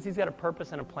 Because He's got a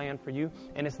purpose and a plan for you,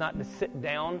 and it's not to sit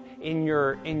down in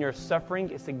your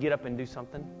suffering, it's to get up and do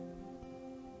something.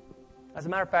 As a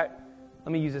matter of fact,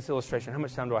 let me use this illustration. How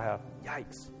much time do I have?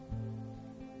 Yikes.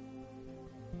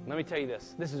 Let me tell you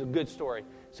this. This is a good story.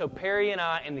 So Perry and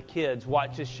I and the kids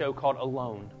watch this show called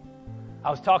Alone. I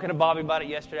was talking to Bobby about it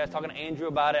yesterday. I was talking to Andrew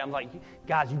about it. I'm like,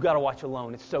 guys, you've got to watch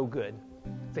Alone. It's so good.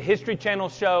 It's a History Channel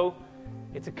show.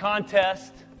 It's a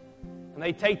contest. And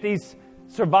they take these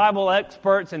survival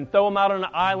experts and throw them out on an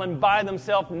island by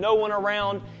themselves, no one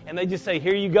around, and they just say,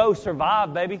 here you go,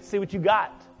 survive, baby. See what you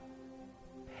got.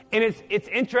 And it's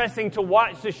interesting to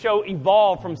watch the show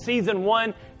evolve from season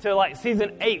 1 to like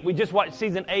season 8. We just watched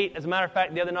season 8. As a matter of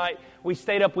fact, the other night, we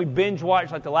stayed up, we binge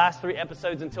watched like the last 3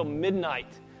 episodes until midnight.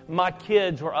 My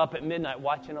kids were up at midnight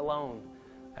watching Alone.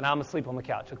 And I'm asleep on the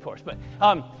couch, of course. But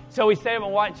so we stayed up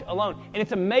and watched Alone. And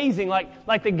it's amazing,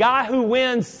 like the guy who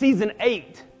wins season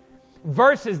 8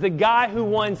 versus the guy who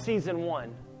won season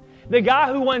 1. The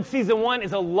guy who won season 1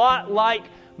 is a lot like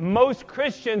most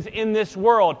Christians in this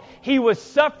world. He was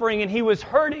suffering and he was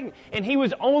hurting, and he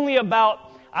was only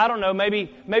about, I don't know,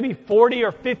 maybe 40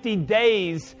 or 50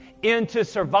 days into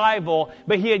survival,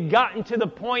 but he had gotten to the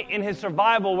point in his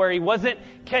survival where he wasn't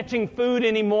catching food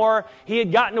anymore. He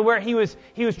had gotten to where he was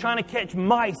trying to catch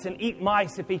mice and eat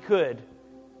mice if he could.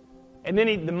 And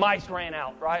then the mice ran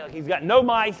out, right? Like, he's got no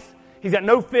mice, he's got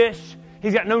no fish,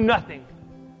 he's got no nothing.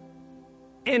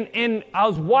 And I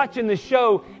was watching the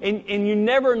show, and you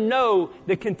never know,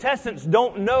 the contestants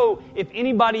don't know if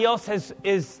anybody else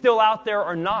is still out there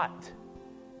or not.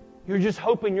 You're just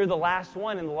hoping you're the last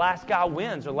one and the last guy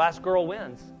wins or the last girl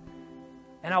wins.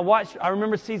 And I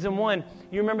remember season 1,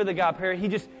 you remember the guy, Perry, he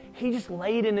just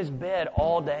laid in his bed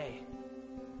all day,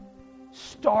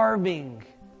 starving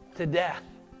to death.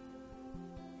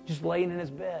 Just laying in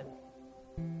his bed.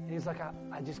 And he's like,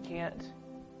 I just can't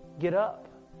get up.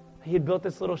 He had built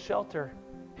this little shelter.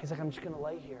 He's like, I'm just going to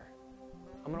lay here.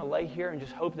 I'm going to lay here and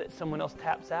just hope that someone else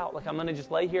taps out. Like, I'm going to just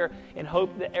lay here and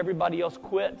hope that everybody else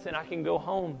quits and I can go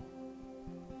home.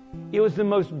 It was the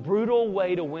most brutal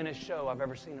way to win a show I've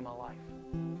ever seen in my life.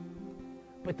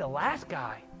 But the last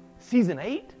guy, season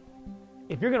 8,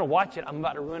 if you're going to watch it, I'm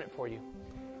about to ruin it for you.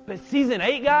 But season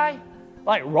 8 guy,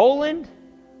 like Roland's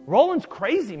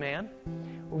crazy, man.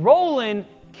 Roland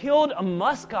killed a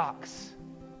muskox.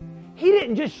 He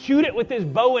didn't just shoot it with his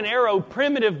bow and arrow,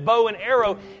 primitive bow and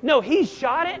arrow. No, he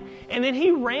shot it, and then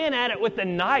he ran at it with a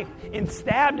knife and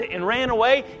stabbed it and ran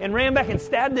away and ran back and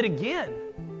stabbed it again.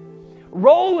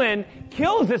 Roland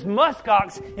kills this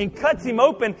muskox and cuts him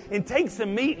open and takes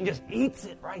some meat and just eats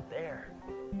it right there.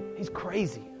 He's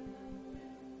crazy.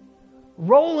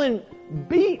 Roland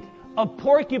beat a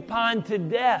porcupine to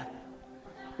death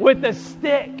with a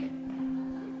stick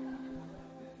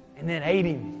and then ate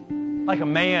him like a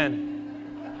man.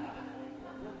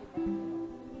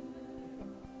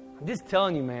 I'm just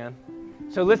telling you, man.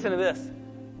 So listen to this.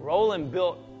 Roland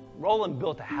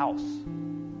built a house.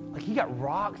 Like, he got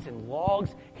rocks and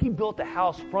logs. He built a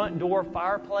house, front door,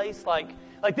 fireplace. Like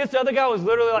this other guy was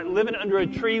literally like living under a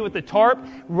tree with a tarp.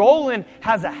 Roland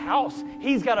has a house.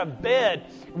 He's got a bed.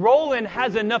 Roland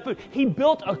has enough food. He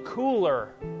built a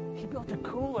cooler.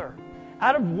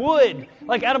 Out of wood,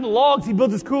 like out of logs, he built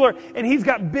this cooler, and he's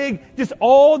got just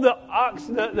all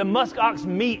the musk ox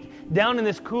meat down in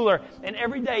this cooler. And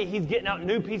every day he's getting out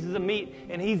new pieces of meat,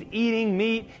 and he's eating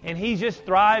meat, and he's just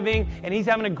thriving, and he's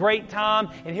having a great time,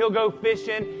 and he'll go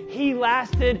fishing. He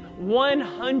lasted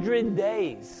 100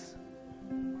 days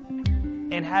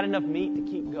and had enough meat to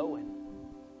keep going.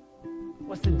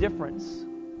 What's the difference?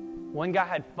 One guy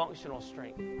had functional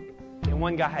strength, and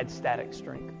one guy had static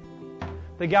strength.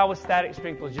 The guy with static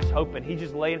strength was just hoping. He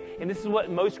just laid, and this is what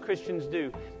most Christians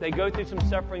do. They go through some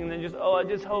suffering and then I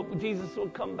just hope Jesus will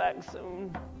come back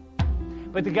soon.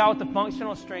 But the guy with the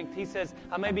functional strength, he says,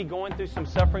 I may be going through some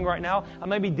suffering right now. I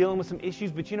may be dealing with some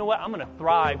issues, but you know what? I'm going to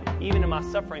thrive even in my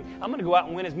suffering. I'm going to go out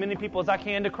and win as many people as I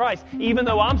can to Christ, even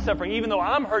though I'm suffering, even though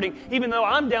I'm hurting, even though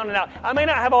I'm down and out. I may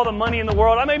not have all the money in the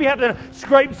world. I maybe have to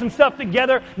scrape some stuff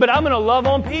together, but I'm going to love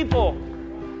on people.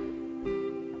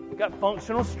 Got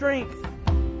functional strength.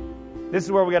 This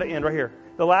is where we got to end, right here.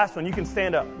 The last one, you can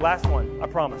stand up. Last one, I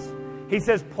promise. He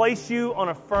says, place you on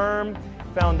a firm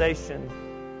foundation.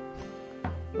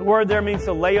 The word there means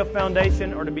to lay a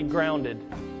foundation or to be grounded.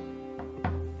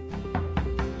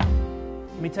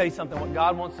 Let me tell you something, what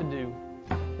God wants to do.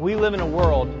 We live in a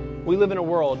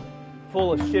world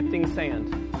full of shifting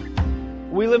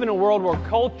sand. We live in a world where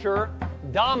culture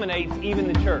dominates even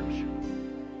the church.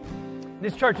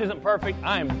 This church isn't perfect.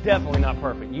 I am definitely not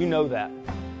perfect. You know that.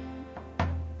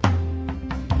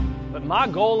 But my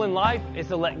goal in life is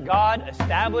to let God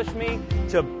establish me,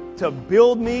 to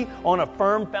build me on a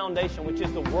firm foundation, which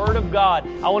is the Word of God.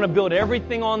 I want to build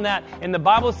everything on that. And the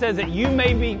Bible says that you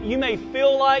may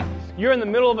feel like you're in the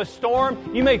middle of a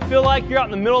storm. You may feel like you're out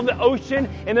in the middle of the ocean,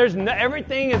 and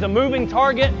everything is a moving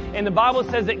target. And the Bible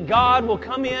says that God will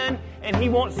come in and He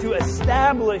wants to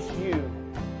establish you.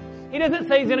 He doesn't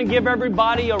say He's going to give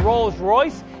everybody a Rolls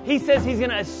Royce. He says He's going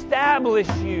to establish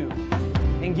you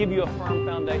and give you a firm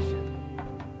foundation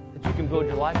that you can build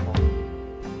your life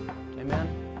on. Amen?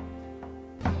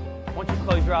 Why don't you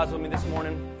close your eyes with me this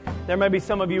morning? There may be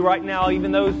some of you right now,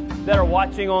 even those that are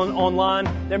watching online,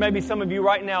 there may be some of you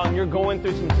right now and you're going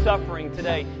through some suffering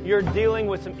today. You're dealing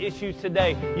with some issues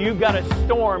today. You've got a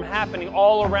storm happening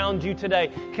all around you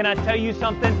today. Can I tell you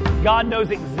something? God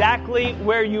knows exactly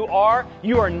where you are.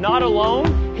 You are not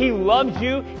alone. He loves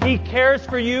you. He cares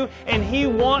for you. And He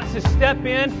wants to step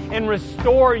in and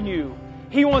restore you.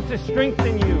 He wants to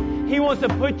strengthen you. He wants to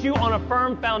put you on a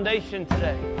firm foundation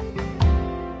today.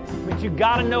 But you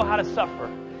got to know how to suffer.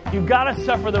 You got to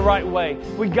suffer the right way.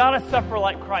 We got to suffer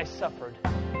like Christ suffered.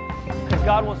 Because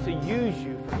God wants to use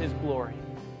you for His glory.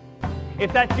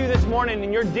 If that's you this morning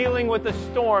and you're dealing with a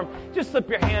storm, just slip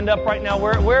your hand up right now.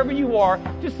 Wherever you are,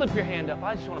 just slip your hand up.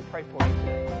 I just want to pray for you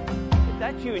today. If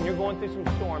that's you and you're going through some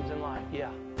storms in life, yeah.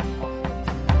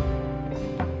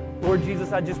 Awesome. Lord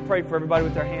Jesus, I just pray for everybody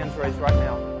with their hands raised right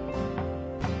now.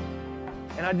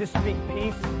 And I just speak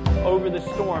peace over the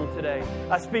storm today.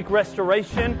 I speak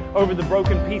restoration over the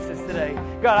broken pieces today.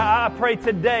 God, I pray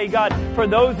today, God, for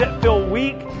those that feel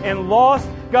weak and lost,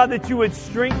 God, that you would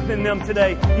strengthen them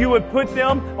today. You would put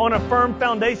them on a firm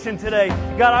foundation today.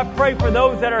 God, I pray for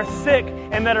those that are sick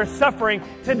and that are suffering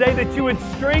today, that you would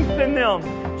strengthen them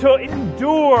to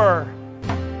endure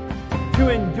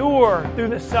through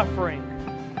the suffering.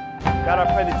 God, I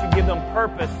pray that you give them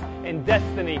purpose and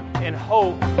destiny and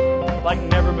hope like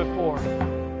never before.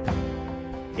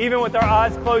 Even with our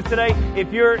eyes closed today,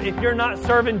 if you're not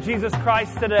serving Jesus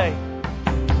Christ today,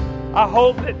 I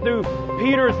hope that through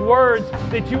Peter's words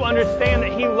that you understand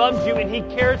that He loves you and He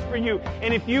cares for you.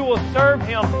 And if you will serve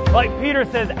Him, like Peter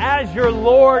says, as your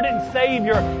Lord and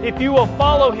Savior, if you will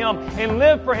follow Him and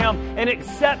live for Him and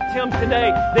accept Him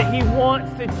today, that He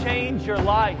wants to change your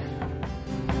life.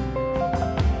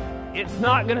 It's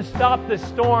not going to stop the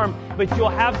storm, but you'll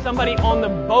have somebody on the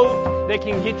boat that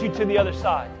can get you to the other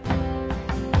side.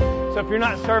 So if you're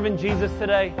not serving Jesus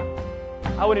today,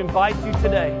 I would invite you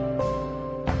today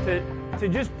to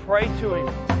just pray to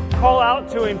Him. Call out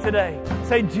to Him today.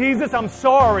 Say, Jesus, I'm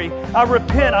sorry. I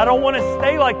repent. I don't want to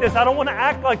stay like this. I don't want to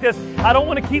act like this. I don't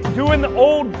want to keep doing the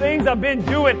old things I've been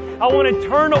doing. I want to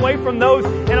turn away from those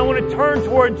and I want to turn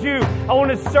towards you. I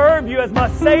want to serve you as my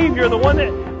Savior, the one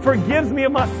that forgives me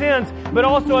of my sins, but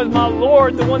also as my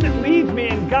Lord, the one that leads me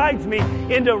and guides me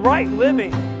into right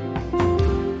living.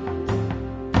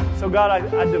 So God,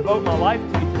 I devote my life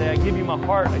to you today. I give you my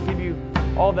heart. I give you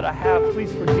all that I have.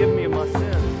 Please forgive me of my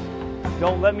sins.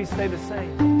 Don't let me stay the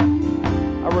same.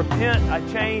 I repent. I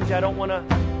change. I don't want to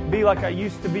be like I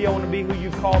used to be. I want to be who you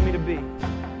called me to be.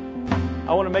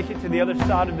 I want to make it to the other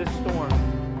side of this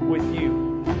storm with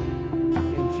you.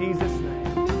 In Jesus' name.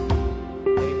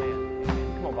 Amen.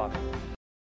 Come on, Bobby.